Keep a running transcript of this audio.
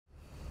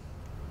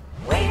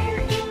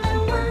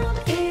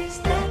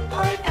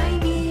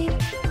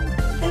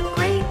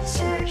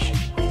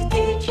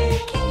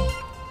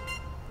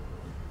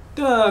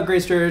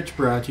Great Search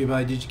brought to you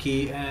by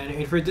DigiKey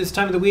and for this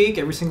time of the week,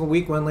 every single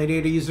week, one Lady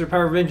Ada uses the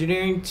power of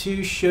engineering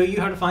to show you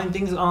how to find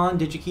things on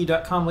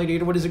digikey.com. Lady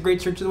Ada, what is a great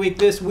search of the week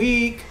this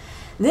week?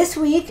 This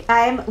week,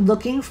 I'm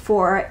looking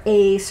for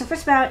a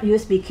surface mount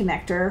USB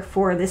connector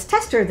for this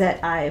tester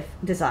that I've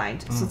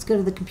designed. So let's go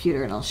to the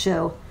computer and I'll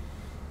show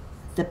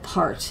the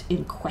part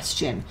in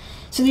question.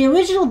 So the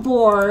original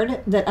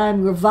board that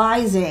I'm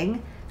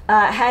revising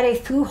had a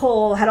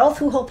through-hole, had all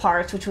through-hole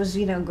parts, which was,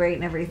 you know, great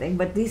and everything,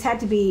 but these had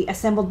to be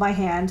assembled by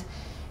hand.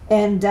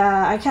 And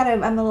I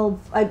don't want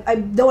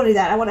to do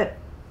that. I want to,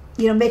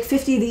 you know, make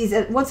 50 of these.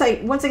 Once I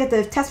get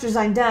the test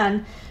design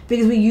done,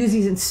 because we use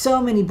these in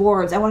so many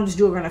boards, I want to just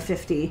do a run of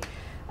 50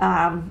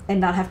 and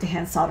not have to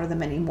hand solder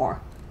them anymore.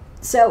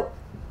 So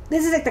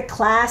this is like the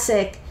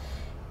classic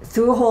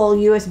through-hole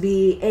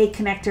USB-A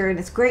connector, and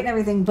it's great and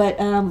everything, but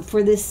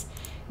for this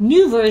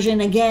new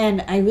version,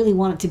 again, I really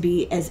want it to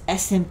be as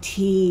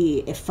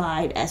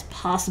SMT-ified as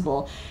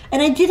possible.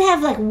 And I did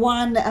have like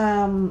one,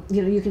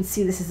 you know, you can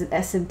see this is an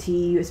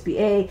SMT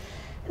USB-A.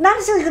 Not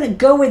necessarily going to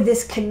go with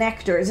this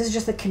connector. This is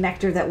just the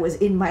connector that was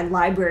in my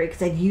library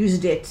because I'd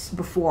used it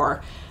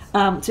before. So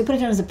I put it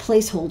down as a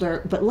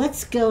placeholder, but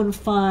let's go and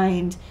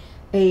find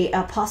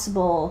some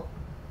possible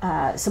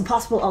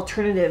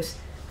alternatives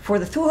for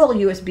the through-hole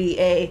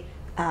USB-A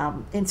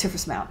in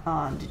surface mount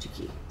on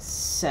DigiKey.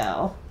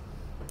 So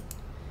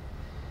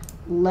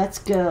let's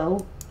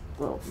go,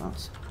 well,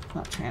 not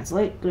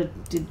translate, go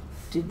to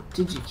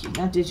DigiKey,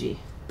 not Digi.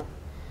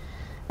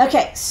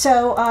 Okay,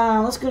 so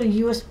let's go to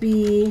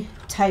USB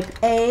type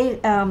A.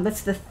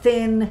 That's the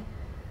thin,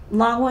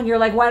 long one. You're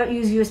like, why don't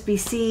you use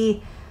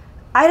USB-C?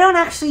 I don't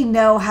actually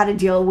know how to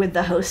deal with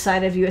the host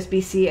side of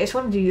USB-C. I just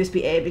want to do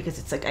USB-A because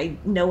it's like, I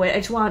know it. I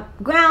just want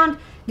ground,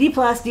 D+, D-,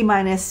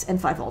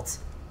 and 5 volts.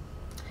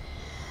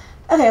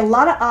 Okay, a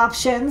lot of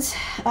options.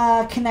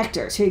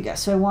 Connectors, here you go.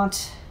 So I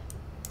want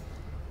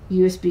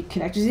USB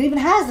connectors. It even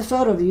has the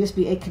photo of the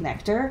USB-A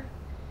connector.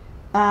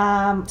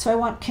 So I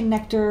want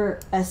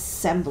connector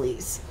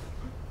assemblies.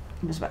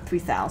 There's about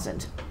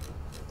 3,000.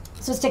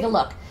 So let's take a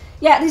look.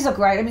 Yeah, these look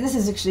right. I mean, this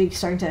is actually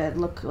starting to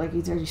look like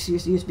these are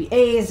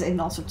USB-As in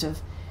all sorts of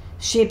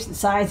shapes and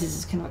sizes.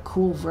 It's kind of a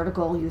cool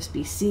vertical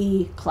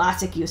USB-C,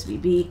 classic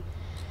USB-B.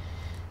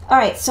 All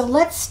right, so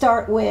let's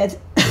start with,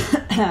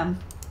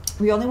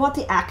 we only want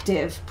the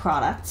active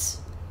products.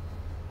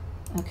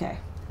 Okay.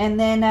 And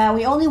then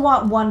we only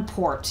want one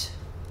port.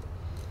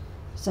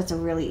 So that's a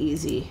really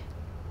easy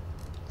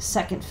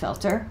second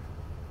filter.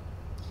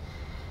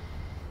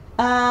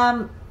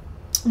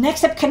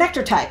 Next up,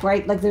 connector type,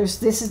 right? Like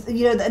this is,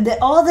 you know,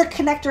 all the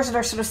connectors that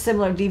are sort of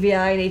similar,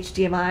 DVI and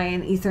HDMI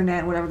and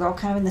Ethernet, whatever, they're all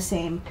kind of in the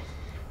same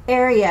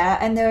area.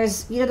 And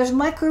there's, you know, there's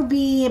micro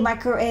B and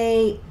micro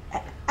A.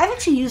 I've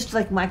actually used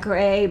like micro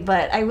A,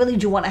 but I really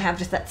do want to have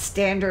just that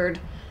standard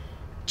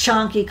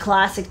chunky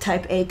classic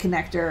type A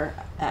connector.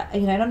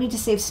 You know, I don't need to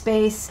save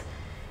space,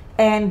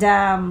 and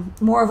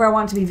moreover, I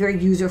want it to be very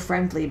user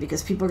friendly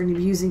because people are going to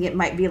be using it.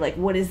 Might be like,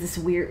 what is this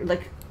weird,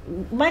 like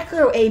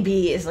micro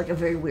AB is like a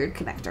very weird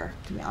connector,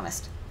 to be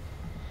honest.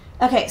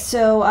 Okay,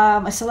 so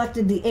I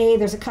selected the A.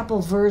 There's a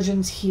couple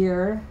versions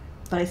here,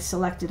 but I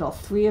selected all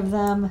 3 of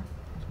them.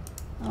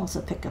 I'll also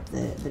pick up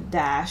the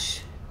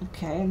dash.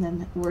 Okay, and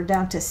then we're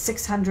down to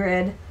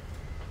 600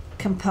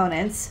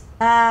 components.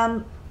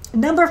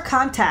 Number of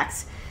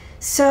contacts.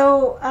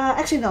 So,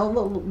 actually, no,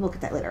 we'll look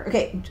at that later.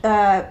 Okay,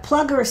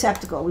 plug or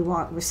receptacle. We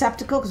want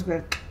receptacle because we're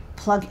going to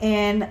plug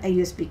in a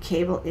USB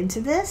cable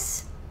into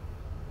this.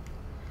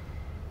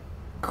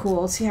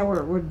 Cool, let's see how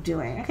we're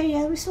doing. Okay,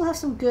 yeah, we still have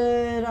some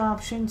good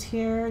options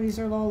here. These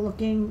are all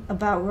looking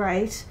about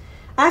right.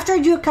 After I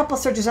do a couple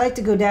searches, I like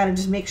to go down and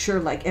just make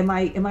sure, like, am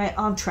I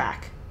on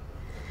track?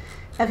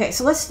 Okay,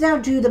 so let's now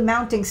do the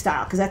mounting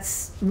style because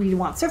that's, we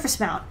want surface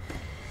mount.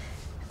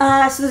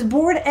 So there's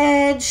board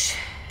edge,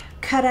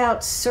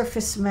 cutout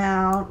surface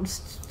mount,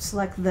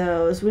 select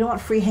those. We don't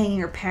want free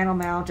hanging or panel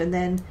mount, and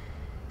then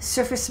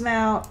surface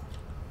mount,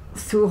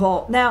 through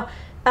hole. Now,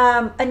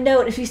 a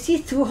note, if you see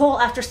through hole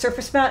after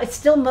surface mount, it's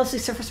still mostly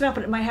surface mount,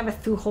 but it might have a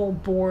through hole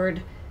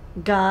board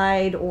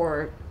guide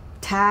or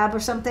tab or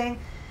something.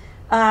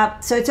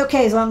 So it's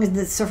okay as long as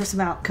the surface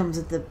mount comes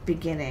at the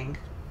beginning.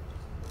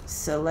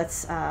 So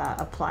let's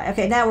apply.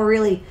 Okay, now we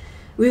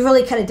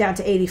really cut it down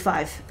to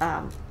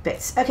 85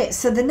 bits. Okay,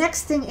 so the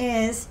next thing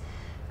is,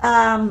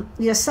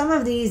 you know, some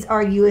of these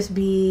are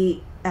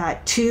USB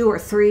 2 or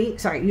 3,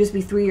 sorry,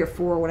 USB 3 or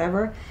 4 or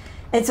whatever.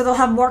 And so they'll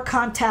have more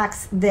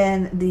contacts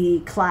than the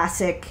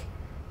classic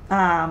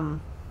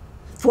 4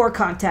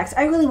 contacts.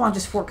 I really want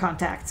just 4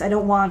 contacts. I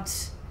don't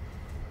want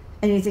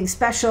anything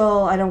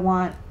special. I don't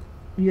want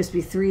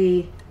USB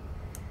 3.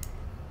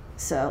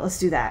 So let's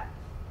do that.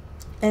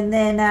 And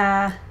then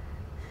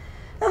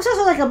looks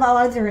also like a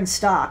lot of different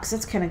stocks.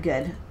 That's kind of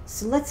good.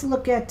 So let's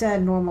look at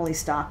normally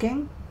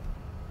stocking.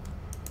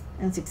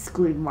 And let's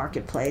exclude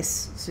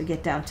marketplace. So we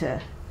get down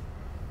to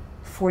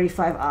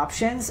 45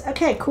 options.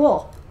 Okay,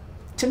 cool.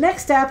 So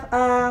next up,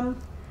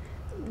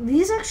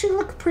 these actually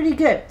look pretty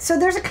good. So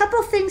there's a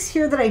couple things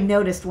here that I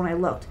noticed when I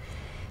looked.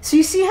 So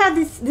you see how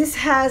this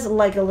has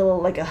like a little,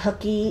 like a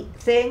hooky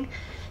thing?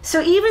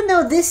 So even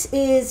though this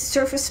is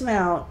surface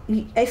mount,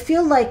 I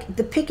feel like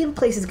the pick and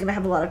place is going to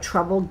have a lot of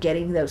trouble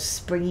getting those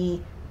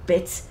springy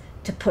bits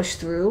to push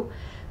through.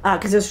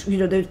 Because there's,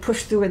 they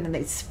push through and then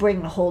they spring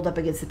and hold up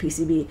against the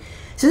PCB.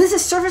 So this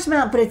is surface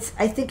mount, but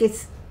I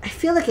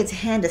feel like it's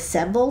hand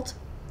assembled.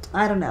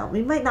 I don't know.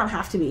 It might not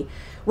have to be.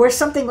 Where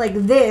something like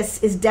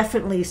this is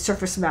definitely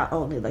surface mount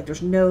only. Like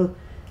there's no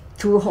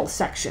through-hole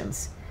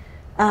sections.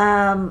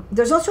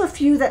 There's also a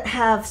few that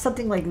have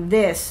something like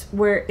this,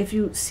 where if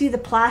you see the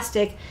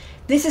plastic,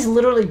 this is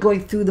literally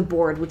going through the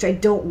board, which I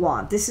don't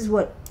want. This is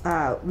what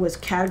was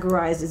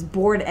categorized as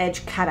board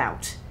edge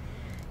cutout.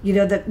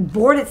 The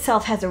board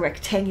itself has a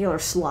rectangular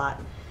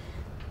slot.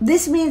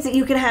 This means that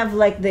you can have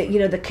like the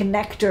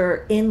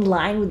connector in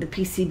line with the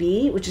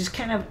PCB, which is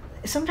kind of,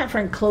 sometimes for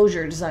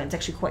enclosure design, it's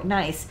actually quite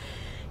nice.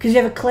 Because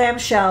you have a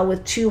clamshell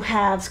with two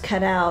halves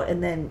cut out,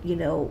 and then,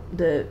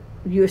 the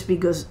USB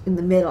goes in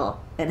the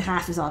middle, and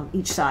half is on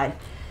each side.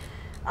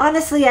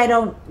 Honestly, I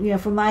don't,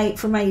 for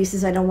my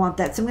uses, I don't want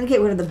that. So I'm going to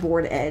get rid of the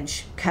board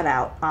edge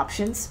cutout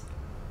options.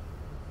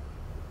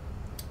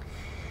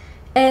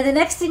 And the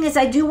next thing is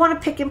I do want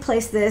to pick and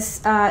place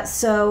this,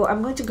 so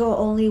I'm going to go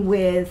only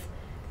with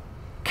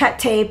cut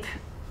tape,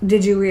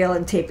 digi-reel,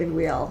 and tape and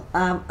reel.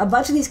 A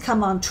bunch of these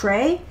come on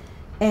tray,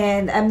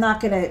 and I'm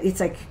not going to, it's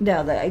like,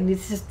 no,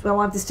 I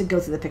want this to go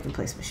through the pick and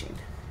place machine.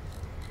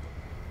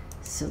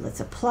 So let's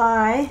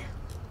apply.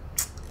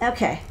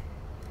 Okay.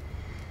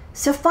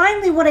 So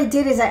finally what I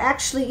did is I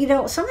actually,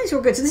 some of these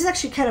were good. So this is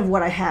actually kind of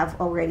what I have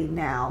already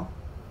now.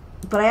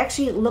 But I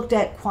actually looked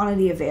at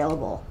quantity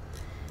available,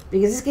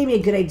 because this gave me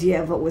a good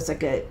idea of what was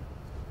like a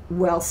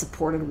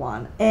well-supported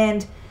one.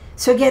 And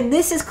so again,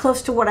 this is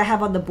close to what I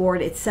have on the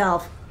board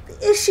itself.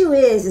 The issue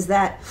is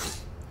that,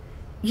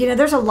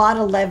 there's a lot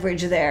of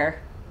leverage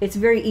there. It's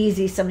very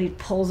easy. Somebody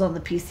pulls on the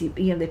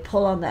PCB, they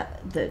pull on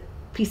the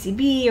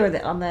PCB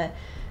or on the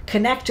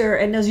connector,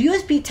 and those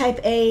USB type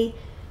A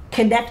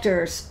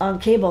connectors on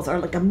cables are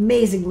like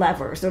amazing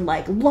levers. They're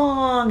like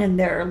long, and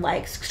they're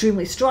like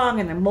extremely strong,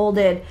 and they're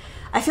molded.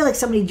 I feel like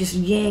somebody just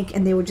yank,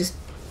 and they would just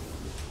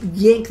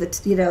yank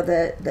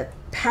the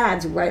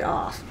pads right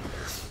off.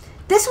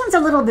 This one's a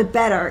little bit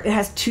better. It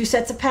has two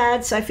sets of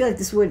pads, so I feel like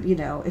this would,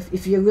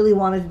 if you really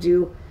wanted to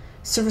do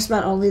surface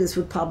mount only, this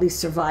would probably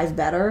survive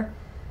better.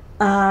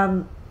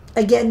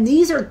 Again,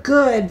 these are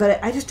good,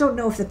 but I just don't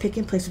know if the pick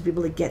and place would be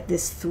able to get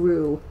this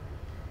through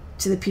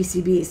to the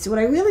PCB. So what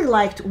I really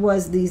liked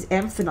was these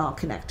Amphenol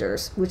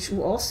connectors, which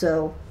were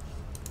also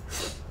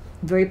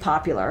very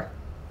popular.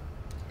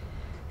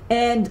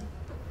 And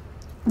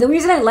the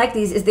reason I like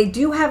these is they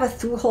do have a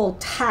through-hole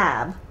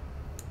tab,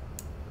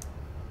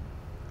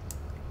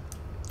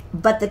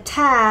 but the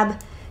tab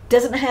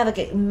doesn't have like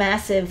a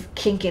massive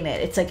kink in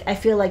it. It's like, I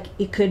feel like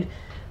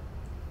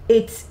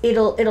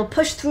it'll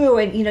push through,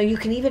 and you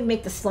can even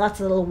make the slots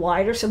a little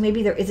wider, so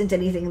maybe there isn't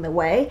anything in the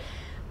way.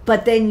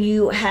 But then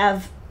you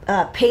have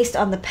paste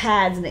on the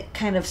pads, and it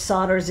kind of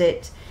solders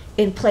it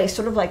in place,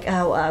 sort of like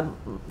how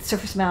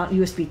surface mount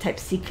USB type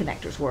C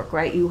connectors work,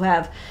 right?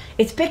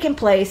 It's pick and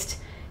placed,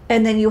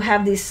 and then you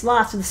have these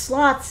slots. And the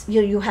slots,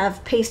 you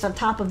have paste on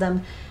top of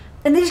them,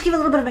 and they just give a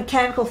little bit of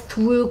mechanical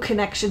through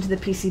connection to the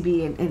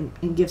PCB,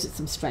 and gives it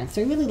some strength.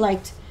 So I really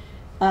liked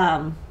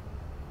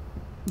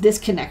this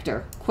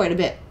connector quite a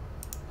bit.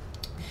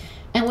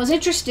 And what's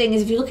interesting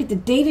is if you look at the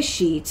data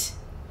sheet,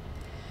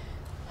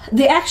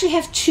 they actually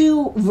have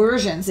two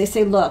versions. They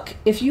say, look,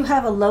 if you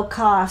have a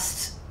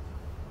low-cost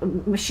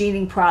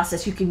machining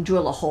process, you can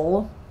drill a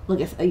hole. Look,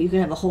 if you can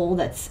have a hole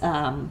that's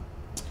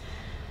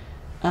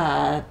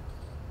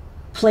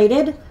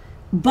plated,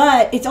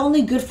 but it's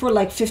only good for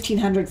like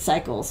 1,500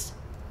 cycles.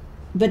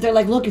 But they're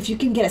like, look, if you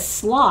can get a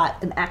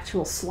slot, an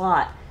actual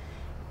slot,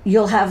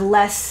 you'll have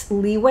less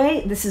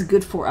leeway. This is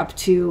good for up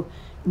to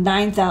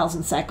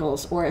 9,000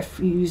 cycles, or if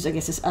you use, I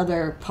guess, this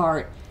other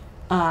part,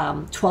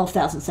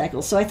 12,000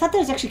 cycles. So I thought that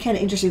was actually kind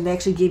of interesting. They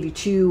actually gave you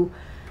two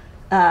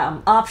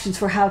options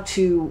for how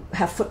to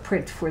have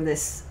footprint for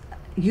this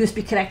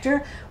USB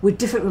connector with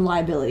different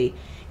reliability.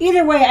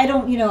 Either way, I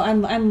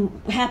don't,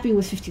 I'm happy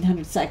with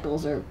 1,500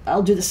 cycles, or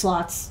I'll do the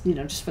slots,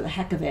 just for the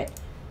heck of it.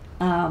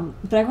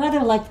 But I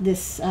rather like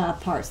this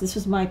part. So this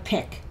was my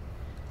pick.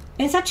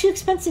 And it's not too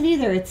expensive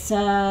either. It's,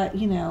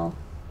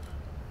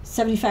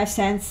 75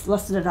 cents,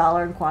 less than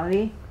 $1 in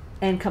quantity,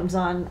 and comes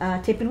on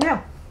tape and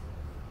reel.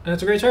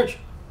 That's a great search.